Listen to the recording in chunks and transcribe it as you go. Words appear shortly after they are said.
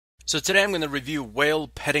So today I'm going to review Whale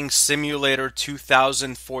Petting Simulator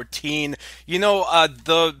 2014.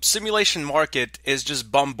 The simulation market is just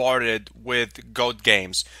bombarded with goat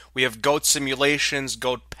games. We have goat simulations,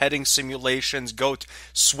 goat petting simulations, goat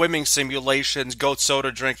swimming simulations, goat soda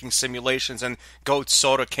drinking simulations, and goat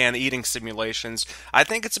soda can eating simulations. I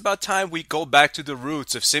think it's about time we go back to the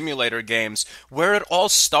roots of simulator games, where it all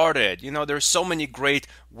started. There's so many great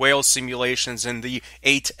whale simulations in the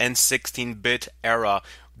 8 and 16-bit era,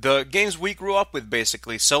 the games we grew up with,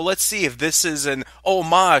 basically. So let's see if this is an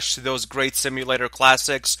homage to those great simulator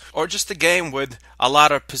classics, or just a game with a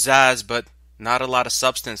lot of pizzazz but not a lot of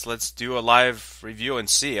substance. Let's do a live review and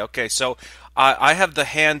see. Okay, so I have the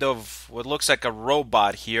hand of what looks like a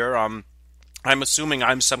robot here. I'm assuming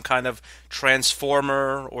I'm some kind of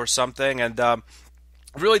transformer or something, and it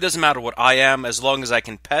really doesn't matter what I am as long as I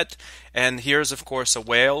can pet. And here's, of course, a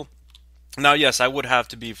whale. Now, yes, I would have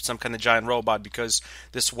to be some kind of giant robot because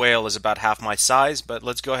this whale is about half my size. But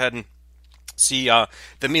let's go ahead and see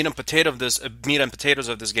the meat and potatoes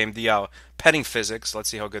of this game, the petting physics. Let's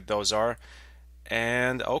see how good those are.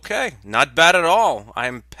 And okay, not bad at all.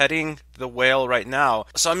 I'm petting the whale right now.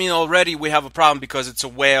 So already we have a problem because it's a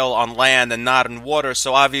whale on land and not in water.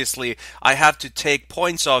 So obviously I have to take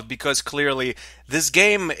points off because clearly this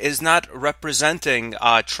game is not representing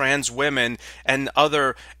trans women and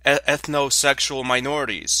other ethnosexual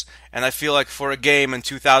minorities. And I feel like for a game in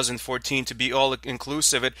 2014 to be all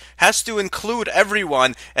inclusive, it has to include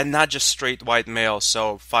everyone and not just straight white males.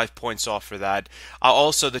 So 5 points off for that.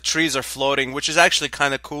 Also, the trees are floating, which is actually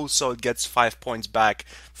kind of cool, so it gets 5 points back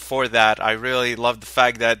for that. I really love the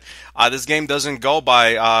fact that this game doesn't go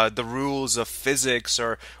by the rules of physics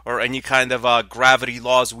or any kind of gravity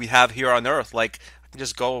laws we have here on Earth. Like, I can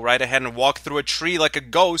just go right ahead and walk through a tree like a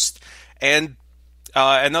ghost, and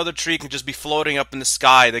another tree can just be floating up in the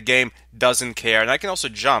sky. The game doesn't care. And I can also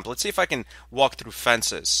jump. Let's see if I can walk through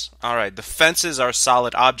fences. Alright, the fences are a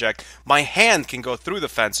solid object. My hand can go through the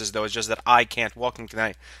fences, though. It's just that I can't walk.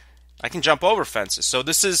 I can jump over fences. So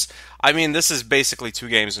this is basically two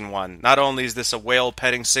games in one. Not only is this a whale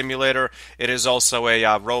petting simulator, it is also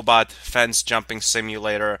a robot fence jumping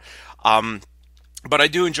simulator. But I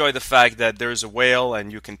do enjoy the fact that there's a whale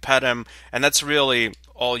and you can pet him, and that's really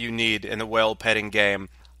all you need in a whale petting game.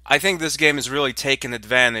 I think this game has really taken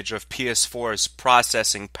advantage of PS4's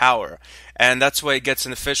processing power, and that's why it gets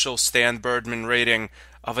an official stanburdman rating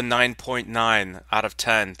of a 9.9 out of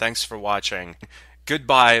 10. Thanks for watching.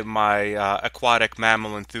 Goodbye, my aquatic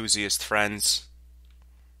mammal enthusiast friends.